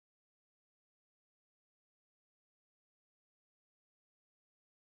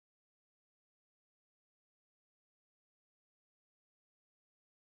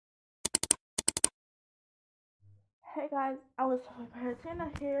Hey guys, I was Tina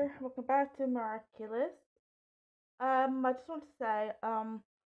here. Welcome back to Miraculous. I just want to say,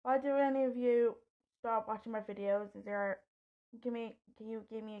 why do any of you stop watching my videos? Can you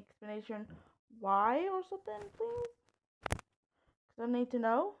give me an explanation why or something, please? Cause I need to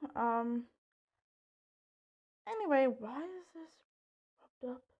know. Anyway, why is this popped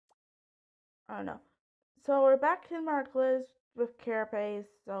up? I don't know. So we're back in Miraculous with Carapace.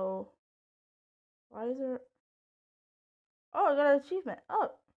 So why is there? Oh, I got an achievement.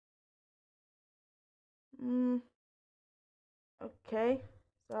 Oh, okay.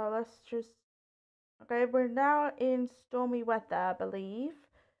 So let's just. Okay, we're now in stormy weather, I believe.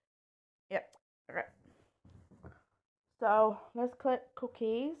 Yep. Okay. So let's click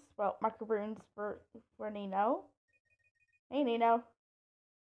cookies. Well, macaroons for Nino. Hey Nino.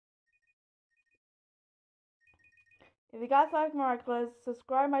 If you guys like Miraculous,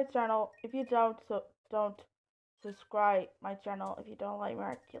 subscribe my channel. If you don't, so don't subscribe my channel if you don't like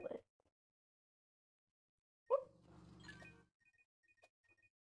Miraculous.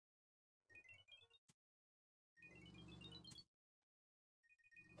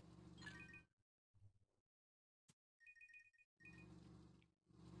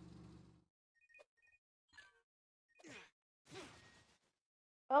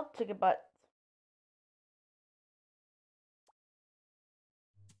 Oh, chicken butt.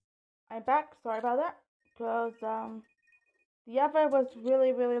 I'm back. Sorry about that. Cause the effort was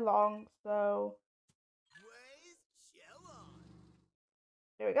really long. So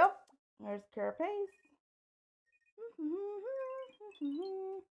there we go. There's Carapace.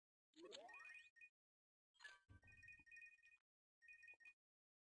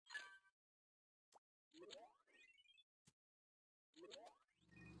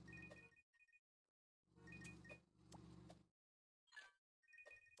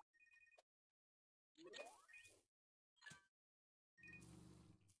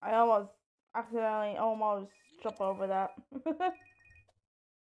 I accidentally almost jump over that.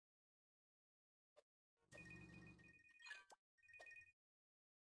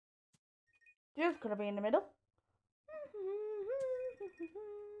 Just gonna be in the middle.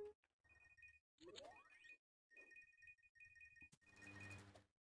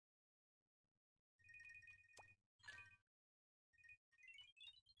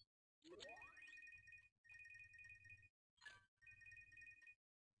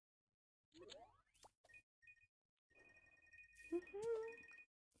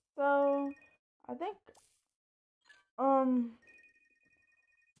 So I think um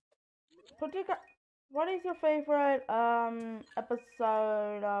put your what is your favorite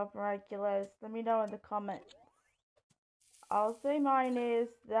episode of Miraculous? Let me know in the comments. I'll say mine is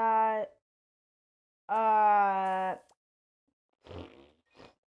that it's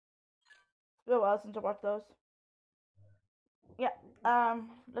been a while since I watched those. Yeah.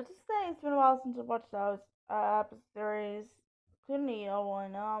 Let's just say it's been a while since I watched those series, including the old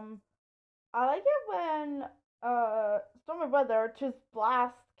one. I like it when Stormy Weather just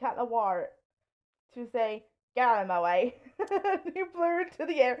blasts Cat Noir to say, "Get out of my way." He blew her into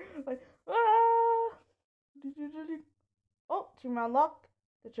the air like, ah. Oh, team unlocked.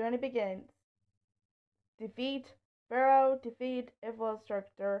 The journey begins. Defeat Pharaoh. Defeat Evil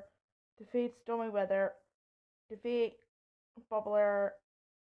Instructor. Defeat Stormy Weather. Defeat Bubbler.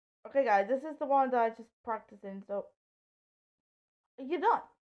 Okay, guys, this is the one that I just practiced in. So you're done.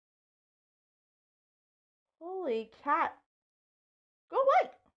 Holy cat! Go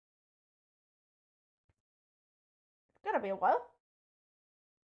away. It's gonna be a while.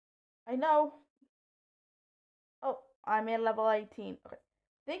 I know. Oh, I'm in level 18. Okay.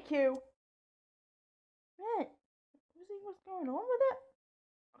 Thank you. Man, let me see what's going on with it.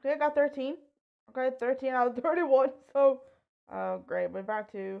 Okay, I got 13. Okay, 13 out of 31. So, oh, great. We're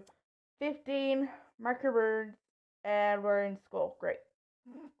back to 15 marker words, and we're in school. Great.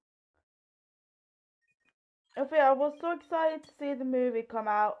 Okay, I was so excited to see the movie come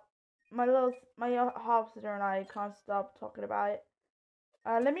out. My half sister and I can't stop talking about it.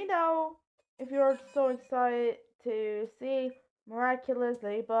 Let me know if you're so excited to see Miraculous,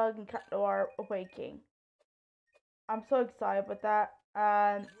 Ladybug, and Cat Noir Awakening. I'm so excited with that.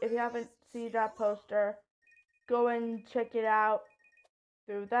 If you haven't seen that poster, go and check it out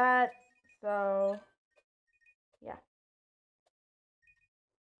through that. So, yeah.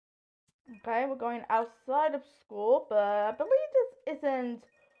 Okay, we're going outside of school, but I believe this isn't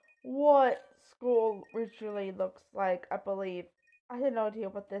what school usually looks like, I believe. I have no idea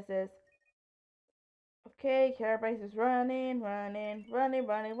what this is. Okay, Carapace is running.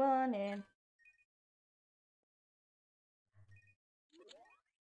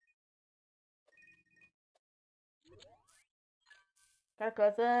 Got a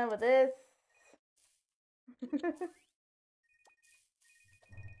cousin with this. Whee!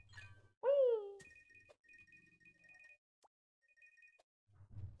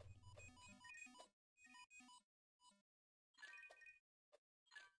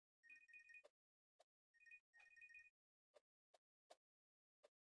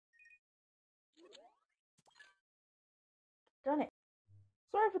 Done it.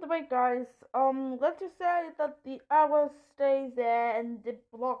 Sorry for the wait, guys. Let's just say that the arrow stays there and it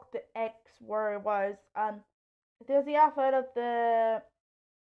blocked the X where it was. If there's the alphabet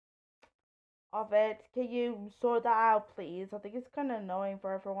of it, can you sort that out, please? I think it's kind of annoying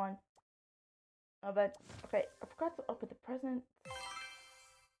for everyone. But okay, I forgot to open the present.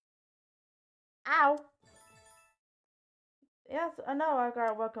 Ow! Yes, I know I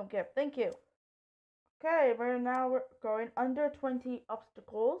got a welcome gift. Thank you. Okay, we're going under 20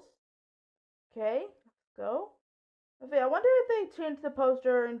 obstacles. Okay, let's go. Okay, I wonder if they changed the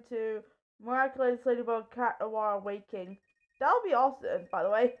poster into Miraculous Ladybug Cat Noir Waking. That would be awesome, by the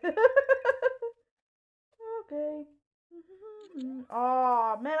way. Okay.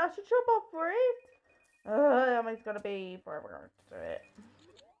 Oh man, I should jump up for it. I mean, it's gonna be forever to do it.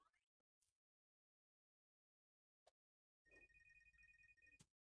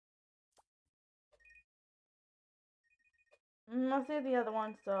 I see the other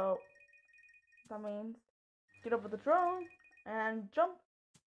one, so that means get up with the drone and jump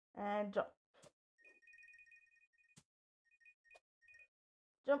and jump.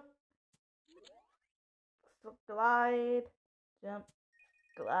 Jump. Glide. Jump.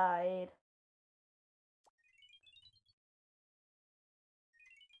 Glide.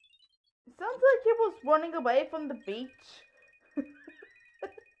 It sounds like he was running away from the beach.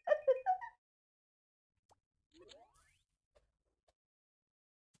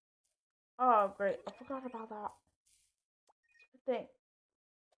 Oh, great. I forgot about that. Thing.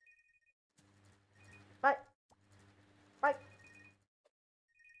 Bye. Bye.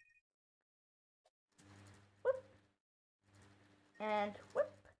 Whoop. And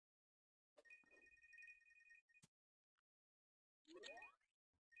whoop.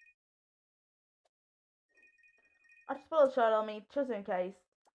 I just put a shot on me just in case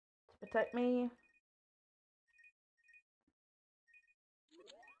to protect me.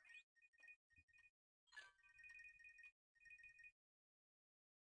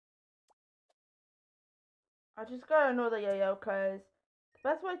 I just gotta ignore the yo-yo because the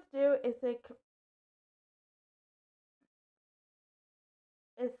best way to do is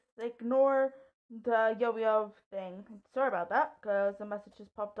ignore the yo-yo thing. Sorry about that because the message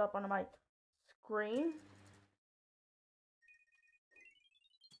just popped up on my screen.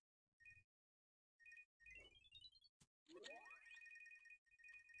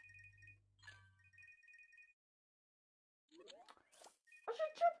 I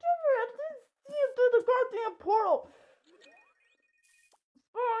should jumped over it. I didn't see it through the goddamn portal. It's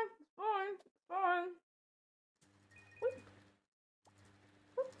fine. It's fine. It's fine.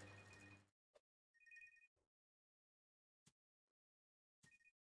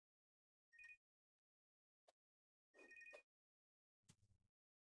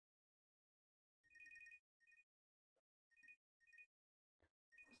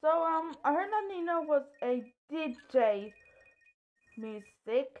 So I heard that Nino was a DJ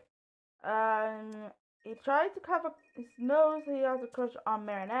music. He tried to cover his nose. He has a crush on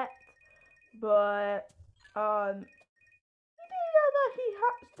Marinette, but he didn't know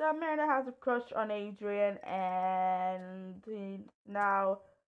that Marinette has a crush on Adrian, and he's now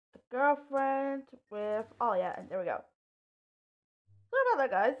a girlfriend with. Oh yeah, and there we go. Sorry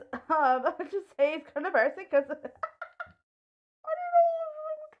about that, guys. I just say it's kind of embarrassing because I don't know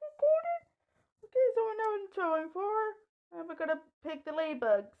what's recorded. Okay, so we know what I'm going for, and we're gonna pick the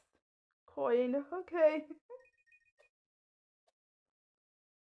ladybugs. Coin. Okay.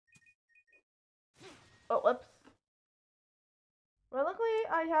 Oh, whoops. Well, luckily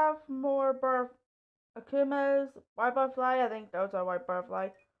I have more Akumas, white butterfly. I think those are white butterfly.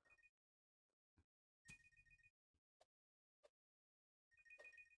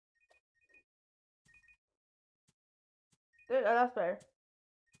 Dude, oh, that's better.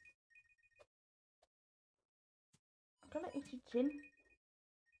 I'm gonna eat your chin.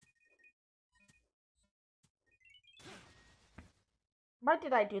 Why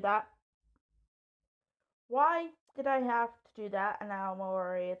did I do that? Why did I have to do that? And now I'm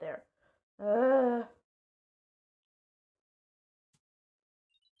already there. There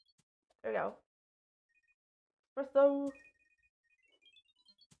we go. Presto.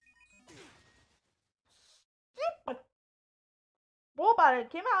 Stupid. What about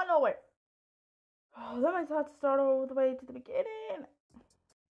it? Came out of nowhere. Oh, that means I have to start all the way to the beginning.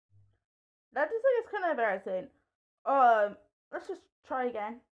 embarrassing. Let's just try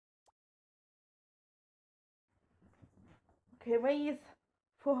again. Okay, weighs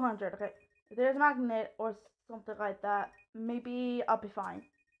 400. Okay, if there's a magnet or something like that, maybe I'll be fine.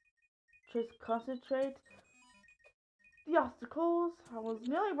 Just concentrate. The obstacles. I was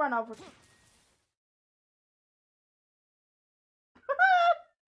nearly run over.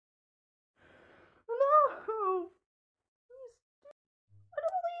 No! I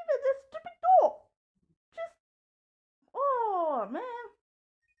don't believe it! This stupid door! Just. Oh, man.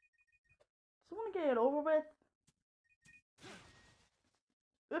 Just want to get it over with.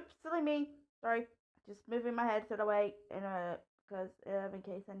 Oops, silly me. Sorry. Just moving my head to the way because in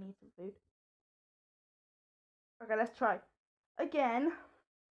case I need some food. Okay, let's try. Again.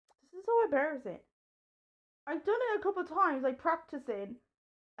 This is so embarrassing. I've done it a couple times, like practicing,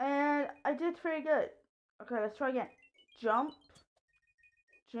 and I did pretty good. Okay, let's try again. Jump,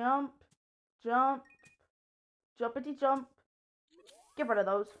 jump, jump, jumpity jump. Get rid of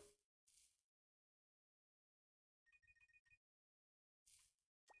those.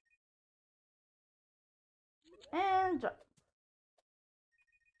 And jump.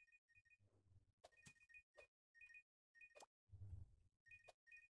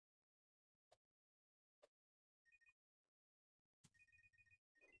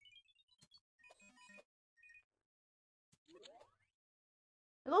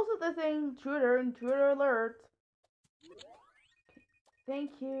 There's also the thing, intruder alert.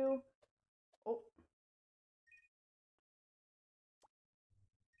 Thank you. Oh.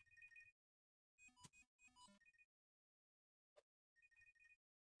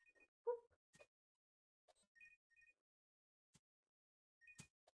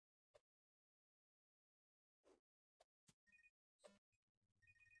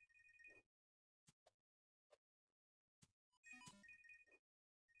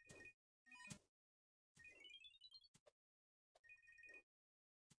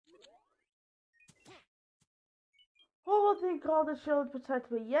 Oh, thank God the shield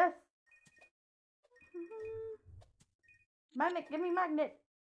protects me. Yes. Magnet, give me magnet.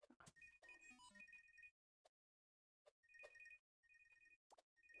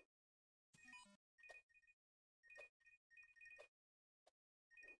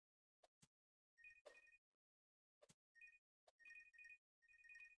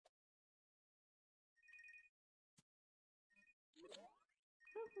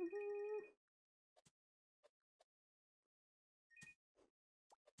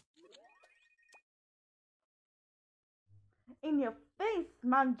 In your face,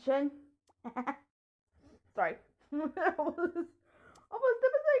 Munchen. Sorry. I was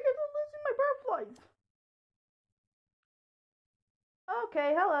devastated of losing my butterflies.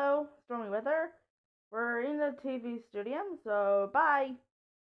 Okay, hello, Stormy weather. We're in the TV studio, so bye.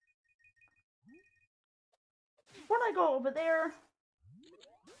 When I go over there,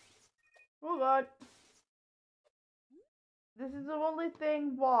 oh God, this is the only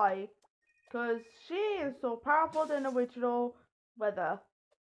thing why, cause she is so powerful than original weather.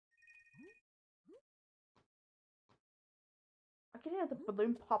 I can hear the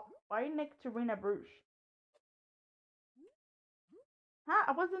balloon pop right next to Rena Bruges. Huh?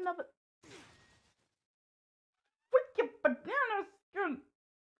 I wasn't up. Freaking banana skin.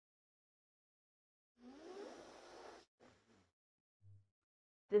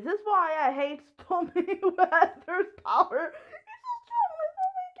 This is why I hate Stormy Weather's power. It's so strong. Let's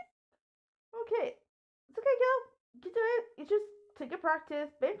not make it. Okay, it's okay, girl. You do it. You just take a practice.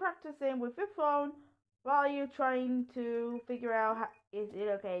 Been practicing with your phone while you're trying to figure out how is it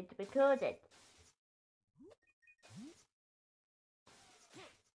okay to be coded.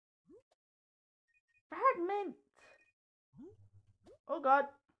 Fragment. Oh God.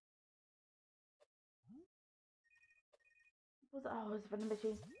 What's that? Oh, it's a vending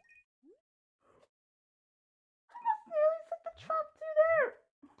machine. I must nearly set the trap through there.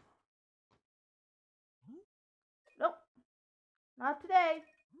 Nope, not today.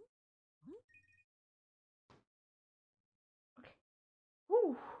 Okay.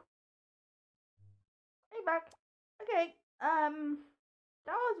 Whew. Hey, back. Okay.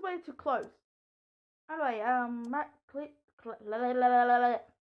 That was way too close. Anyway,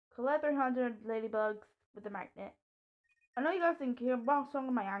 collect 300 ladybugs with a magnet. I know you guys think you're wrong song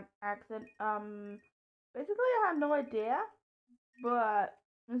of my accent. Basically I have no idea, but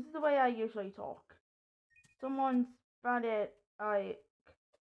this is the way I usually talk. Someone's found it like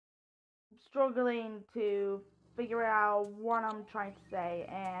struggling to figure out what I'm trying to say,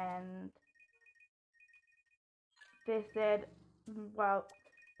 and they said, well,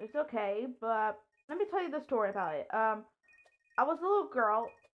 it's okay, but let me tell you the story about it. I was a little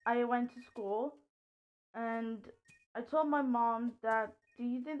girl. I went to school, And I told my mom that, do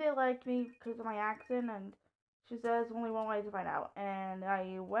you think they like me because of my accent? And she says only one way to find out. And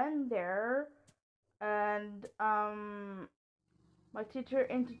I went there, and my teacher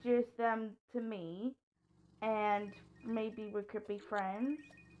introduced them to me, and maybe we could be friends.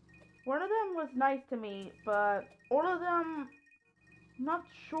 One of them was nice to me, but all of them, not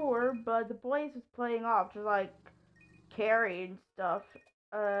sure. But the boys was playing off, just like Carrie and stuff.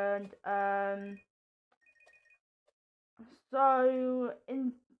 And so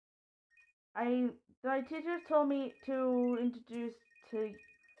in I my teacher told me to introduce to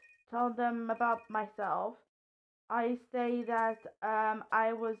tell them about myself. I say that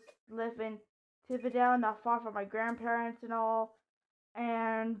I was living Tividale, not far from my grandparents and all.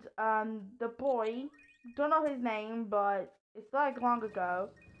 And the boy, don't know his name, but it's like long ago.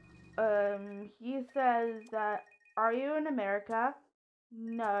 He says that, are you in America?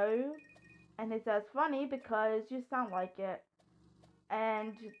 No. And he says, funny because you sound like it.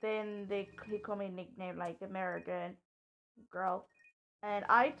 And then he called me a nickname like American Girl. And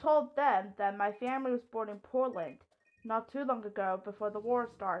I told them that my family was born in Portland not too long ago before the war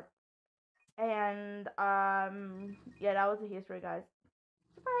started. And yeah, that was the history, guys.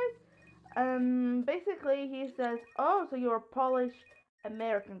 Surprise. Basically he says, "Oh, so you're a Polish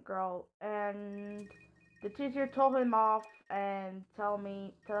American girl." And the teacher told him off and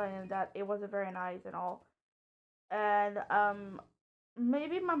telling him that it wasn't very nice and all. And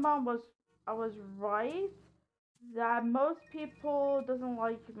maybe my mom was I was right that most people doesn't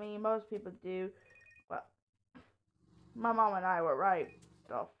like me. Most people do. Well, my mom and I were right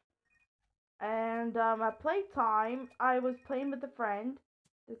stuff. And at playtime, I was playing with a friend.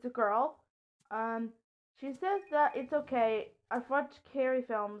 It's a girl. Um, she says that it's okay. I've watched Carrie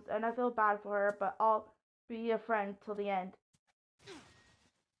films and I feel bad for her, but I'll be a friend till the end.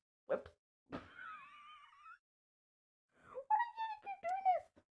 Whoops. Keep doing this.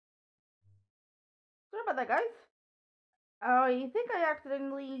 Sorry about that, guys. Oh, you think I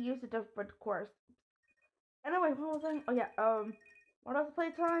accidentally used a different course? Anyway, what was I? Oh yeah. What else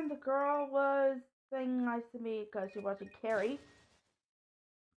playtime? The girl was saying nice to me because she watching Carrie.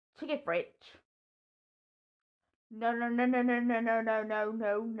 She get rich. No, no, no, no, no, no, no, no, no,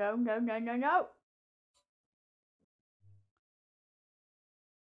 no, no, no, no, no, no.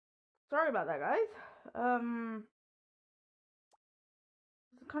 Sorry about that, guys.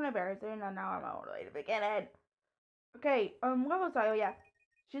 It's kind of embarrassing, and now I'm all the way to begin it. Okay, what was I? Oh yeah,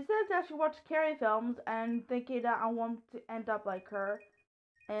 she says that she watched Carrie films and thinking that I want to end up like her,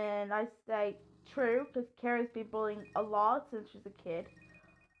 and I say true because Carrie's been bullying a lot since she's a kid.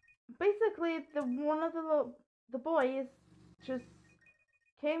 Basically, the boys just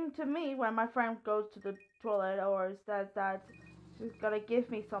came to me when my friend goes to the toilet or says that she's gonna give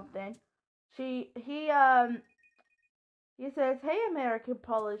me something. She he says, "Hey, American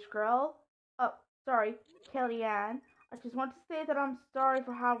Polish girl. Oh, sorry, Kellyanne. I just want to say that I'm sorry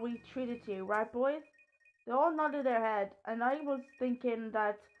for how we treated you, right, boys?" They all nodded their head, and I was thinking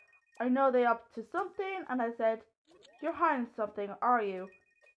that I know they up to something, and I said, "You're hiding something, are you?"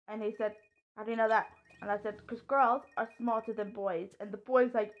 And he said, "How do you know that?" And I said, "'Cause girls are smarter than boys." And the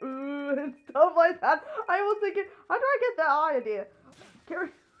boys like, ooh, and stuff like that. I was thinking, how do I get that idea?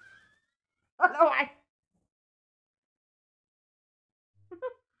 Carry on away.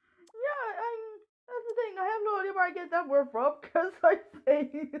 Yeah, that's the thing. I have no idea where I get that word from, because I say,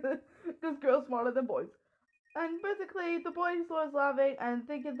 this girl's smarter than boys. And basically, the boys was laughing and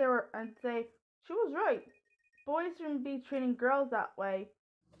thinking they were, and say, she was right. Boys shouldn't be treating girls that way.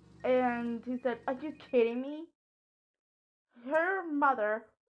 And he said, are you kidding me? Her mother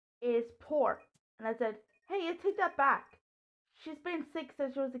is poor. And I said, hey, you take that back. She's been sick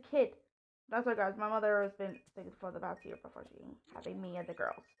since she was a kid. That's right, guys. My mother has been sick for the past year before she having me and the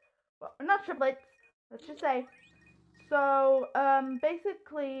girls. Well, not triplets. Let's just say. So,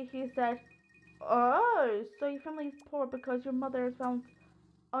 basically, he said, oh, so your family's poor because your mother sounds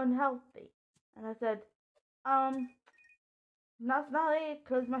unhealthy. And I said, um, that's not it,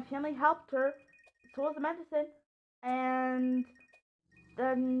 because my family helped her towards the medicine. And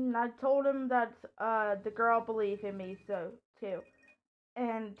then I told him that the girl believed in me so too.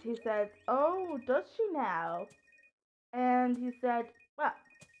 And he said, "Oh, does she now?" And he said, "Well,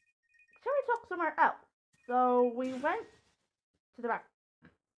 shall we talk somewhere else?" So we went to the back.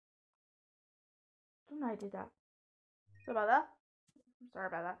 Don't I do that? Sorry about that. I'm sorry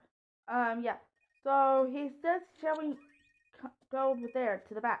about that. Yeah. So he says, "Shall we go over there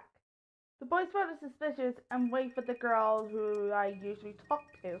to the back?" The boys started suspicious and wait for the girl who I usually talk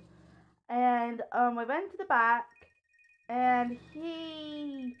to. And we went to the back, and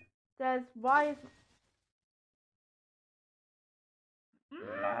he says, "Why is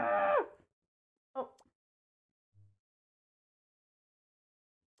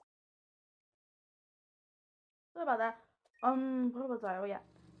Sorry about that. What was I? Oh yeah.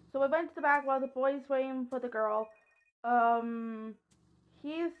 So I went to the back while the boys waiting for the girl. Um,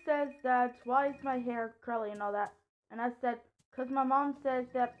 he says that why is my hair curly and all that, and I said, cause my mom says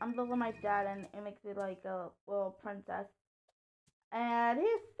that I'm little like my dad and it makes me like a little princess. And he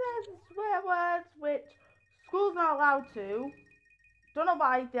says swear words which school's not allowed to. Don't know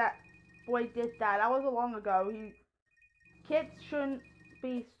why that boy did that. That was a long ago. Kids shouldn't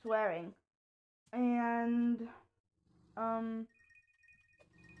be swearing. And um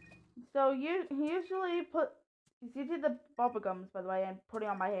so he usually he did the bubble gums by the way and putting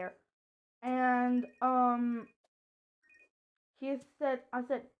on my hair. And I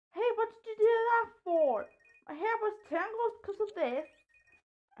said, hey, what did you do that for? My hair was tangled because of this.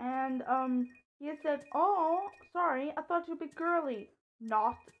 And he said, oh, sorry, I thought you'd be girly.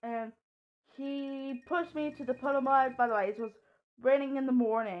 Not. And he pushed me to the puddle mud. By the way, it was raining in the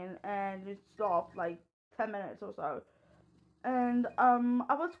morning and it stopped like 10 minutes or so. And I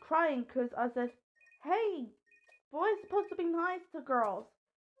was crying because I said, hey, boys supposed to be nice to girls.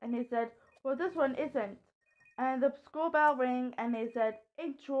 And he said, well, this one isn't. And the school bell rang and they said,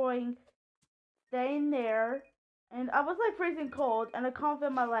 enjoying, staying there. And I was like freezing cold and I can't feel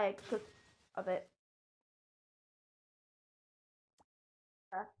my legs because of it.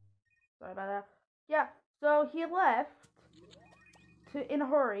 Sorry about that. Yeah, so he left in a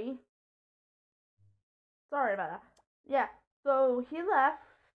hurry. Sorry about that. Yeah, so he left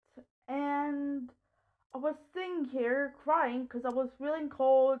and I was sitting here crying because I was feeling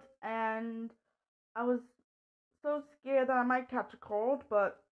cold and I was so scared that I might catch a cold,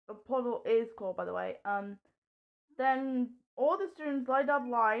 but the puddle is cold by the way. Then all the students lined up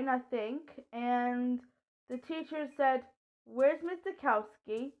line, I think, and the teacher said, where's Mr.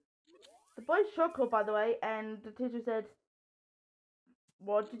 Kowski? The boy chuckled, by the way, and the teacher said,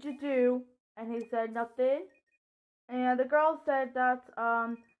 what did you do? And he said, nothing. And the girl said that,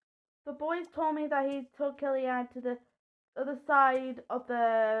 the boys told me that he took Kellyanne to the other side of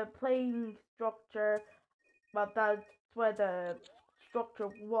the playing structure. Well, that's where the structure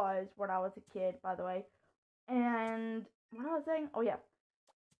was when I was a kid, by the way. And what I was saying? Oh, yeah.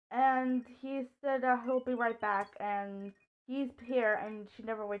 And he said he'll be right back, and he's here, and she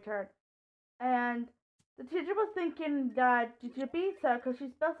never returned. And the teacher was thinking that did you beat her because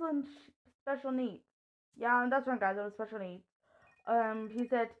she's special needs. Yeah, and that's right, guys. I was special needs. He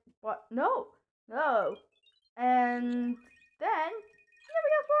said, "What? No, no." And then, yeah, we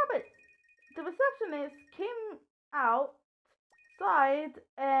got Robert. The receptionist came outside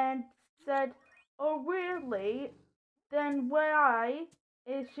and said, "Oh, really? Then why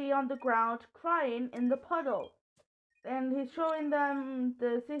is she on the ground crying in the puddle?" And he's showing them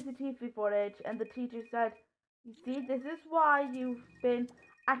the CCTV footage, and the teacher said, you see, this is why you've been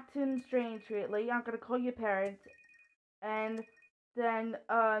acting strange lately. I'm gonna call your parents. And then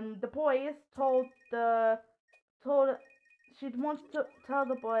the boys told she wants to tell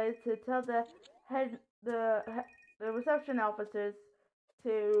the boys to tell the head the reception officers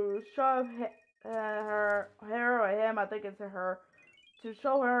to show her or him, I think it's her, to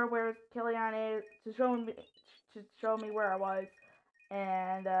show her where Kellyanne is, to show me where I was.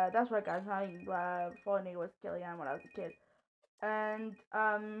 And that's right, guys. I thought it was Kellyanne when I was a kid. And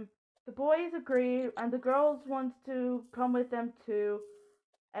the boys agree, and the girls want to come with them too,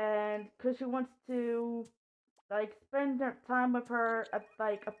 and because she wants to like spend their time with her at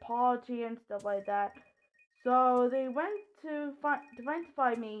like a party and stuff like that. So they went to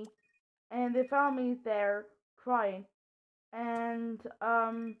find me, and they found me there crying. And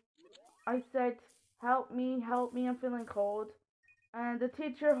I said, help me, I'm feeling cold." And the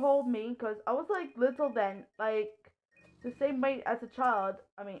teacher held me because I was like little then, like the same weight as a child.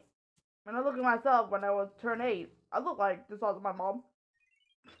 I mean, when I look at myself when I was turned 8, I look like the size of my mom.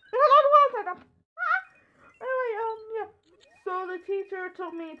 Anyway, yeah. So the teacher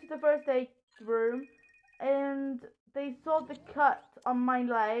took me to the first aid room, and they saw the cut on my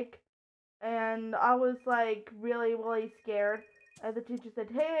leg, and I was like really, really scared. And the teacher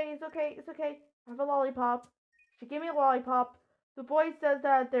said, "Hey, it's okay, it's okay. Have a lollipop." She gave me a lollipop. The boy says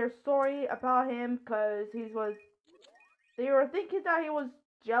that they're sorry about him because they were thinking that he was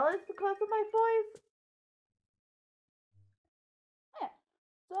jealous because of my voice. Yeah.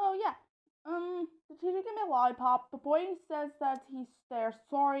 So yeah. The teacher gave me a lollipop. The boy says that they're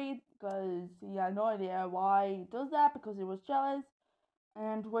sorry because he had no idea why he does that because he was jealous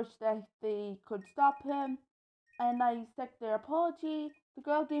and wish that they could stop him. And I accept their apology. The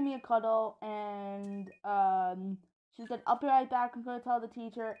girl gave me a cuddle and she said, "I'll be right back. I'm gonna tell the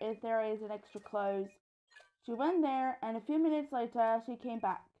teacher if there is an extra clothes." She went there, and a few minutes later she came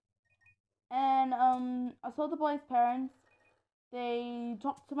back. And I saw the boy's parents. They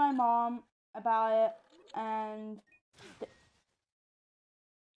talked to my mom about it, and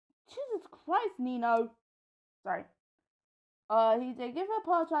Jesus Christ, Nino. Sorry. They give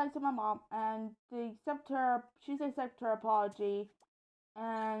apologize to my mom, and they accept her. She's accept her apology,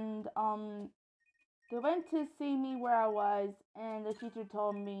 and they went to see me where I was, and the teacher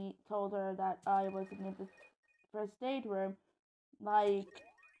told her that I was in the first aid room, like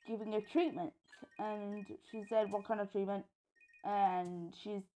giving a treatment, and she said, "What kind of treatment?" And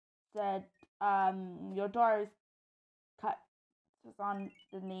she said, "Your daughter's cut just on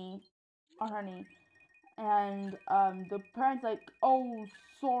the knee, on her knee." And the parents like, "Oh,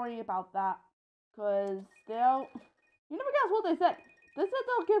 sorry about that," cause they'll. You never guess what they said. They said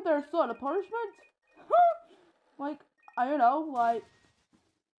they'll give their son a punishment. Like, I don't know, like.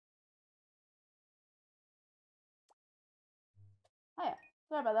 Oh yeah,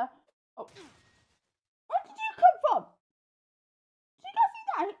 sorry about that. Oh, where did you come from? Did you guys see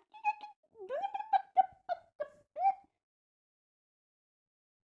that?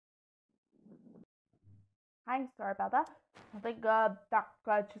 Hi, sorry about that. I think that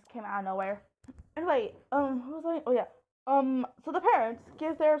guy just came out of nowhere. Anyway, what was I? Oh yeah. So the parents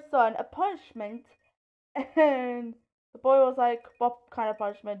give their son a punishment, and the boy was like, "What kind of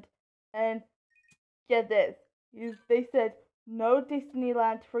punishment?" And get this, they said, "No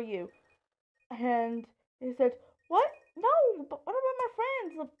Disneyland for you." And he said, "What? No, but what about my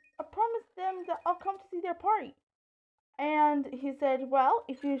friends? I promised them that I'll come to see their party." And he said, "Well,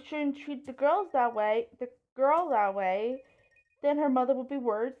 if you shouldn't treat the girl that way, then her mother would be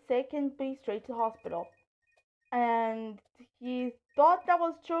worried, sick, and be straight to the hospital." And he thought that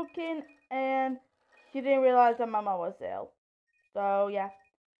was joking, and he didn't realize that Mama was ill. So yeah,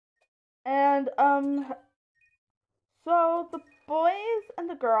 and so the boys and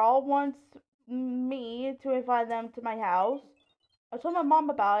the girl wants me to invite them to my house. I told my mom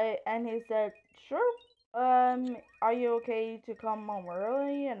about it, and he said, "Sure. Are you okay to come home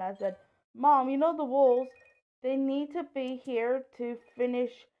early?" And I said, "Mom, you know the rules. They need to be here to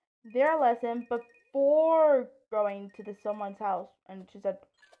finish their lesson before going to someone's house." And she said,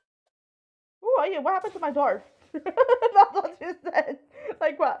 "Who are you? What happened to my door?" That's what she said.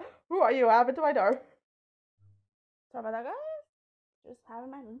 Like what? Who are you? What happened to my door? Sorry about that, guys. Just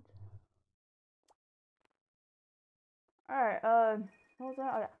having my lunch. Alright, what was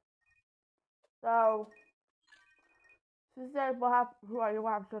that? Oh, yeah. So, she said, who are you?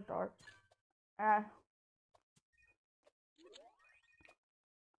 What happened to the door? And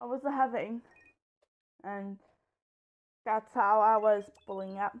I was having, and that's how I was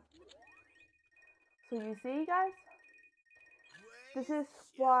bullying up. So, you see, guys, this is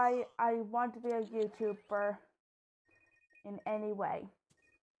why I want to be a YouTuber in any way.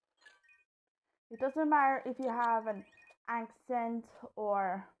 It doesn't matter if you have an accent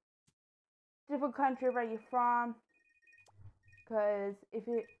or different country where you're from, because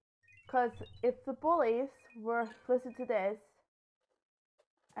if the bullies were to listen to this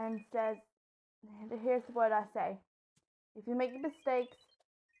and says, here's what I say: if you make mistakes,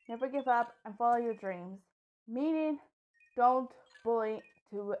 never give up and follow your dreams. Meaning, don't bully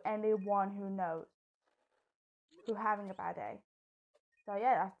to anyone who knows who's having a bad day. So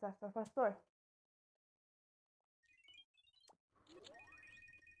yeah, that's my story.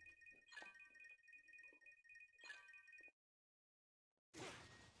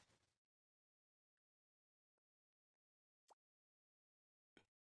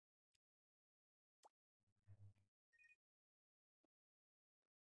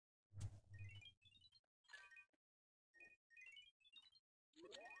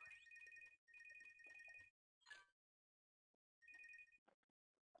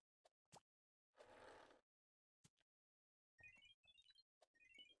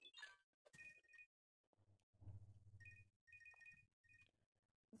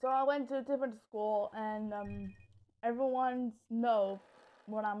 So I went to a different school, and everyone's know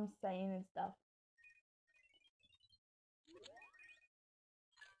what I'm saying and stuff.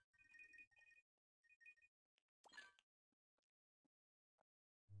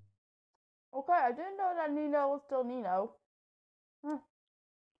 Okay, I didn't know that Nino was still Nino. Huh,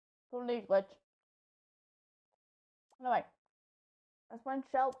 totally glitch. Anyway, let's find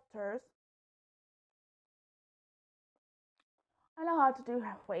shelters. I know how to do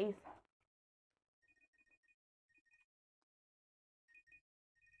ways.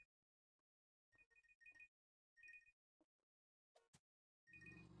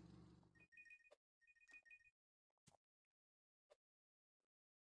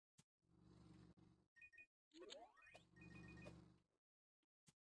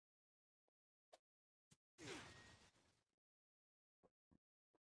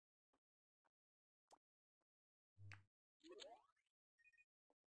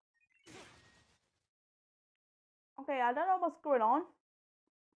 Okay, I don't know what's going on.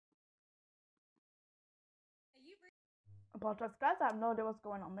 Apologize, guys. I have no idea what's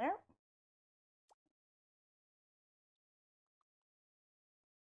going on there.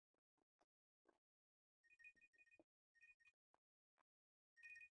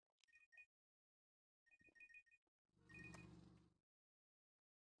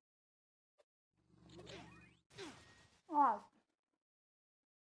 Oh.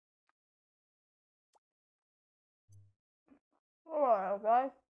 Alright, okay.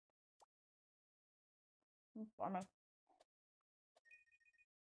 Funny.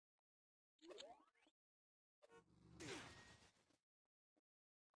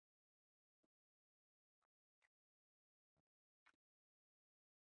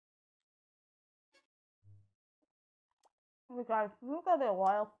 Okay, guys, we'll go there a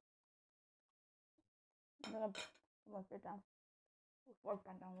while. I'm gonna sit down. Work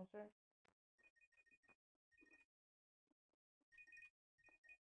down the stairs.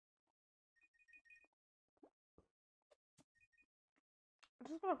 I'm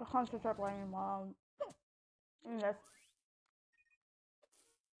just gonna concentrate playing while I'm in this.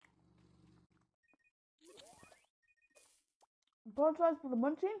 Apologize for the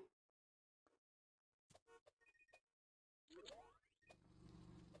munching.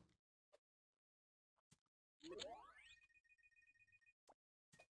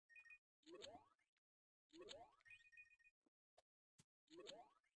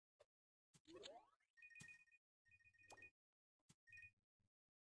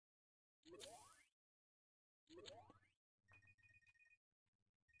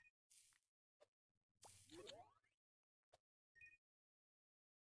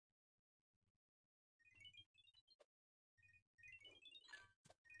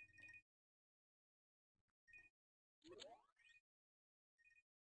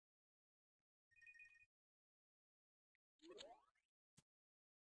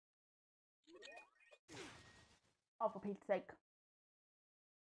 Oh, for Pete's sake.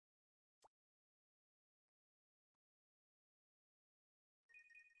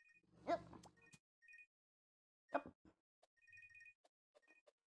 Yep. Yep.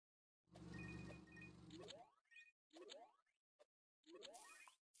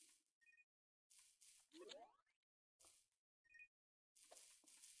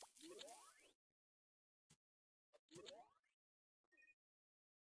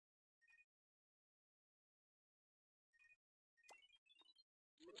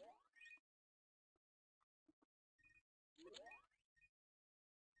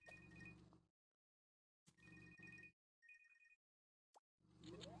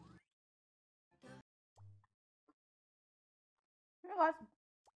 Hey guys.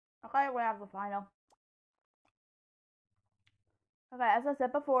 Okay, we have the final. Okay, as I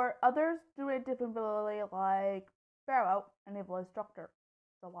said before, others do it differently, like Pharaoh and Evil Instructor.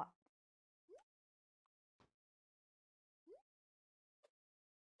 So what?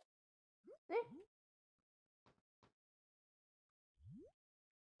 See?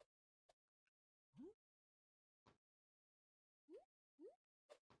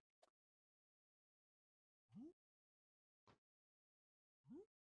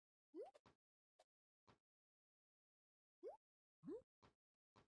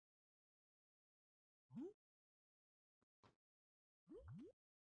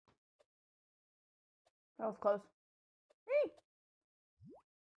 That was close. Hey!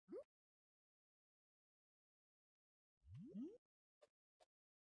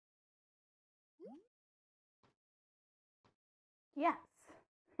 Yes.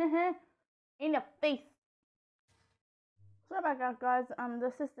 In your face. Sorry about that, guys.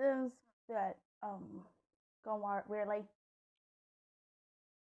 The systems that go weirdly.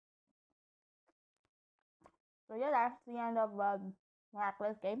 So yeah, that's the end of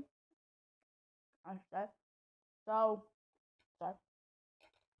Miraculous game. I should say. So, sorry.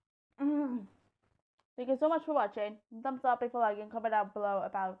 Thank you so much for watching. Thumbs up if you like, and comment down below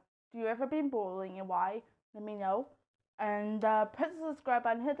about do you ever been bullying and why? Let me know. And press the subscribe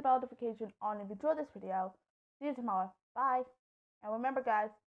button, hit the bell notification on if you enjoyed this video. See you tomorrow. Bye. And remember,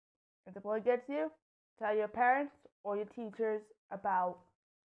 guys, if the bully gets you, tell your parents or your teachers about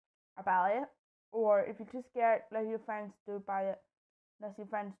it. Or if you're too scared, let your friends do it. Let your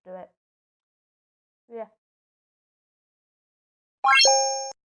friends do it. Yeah.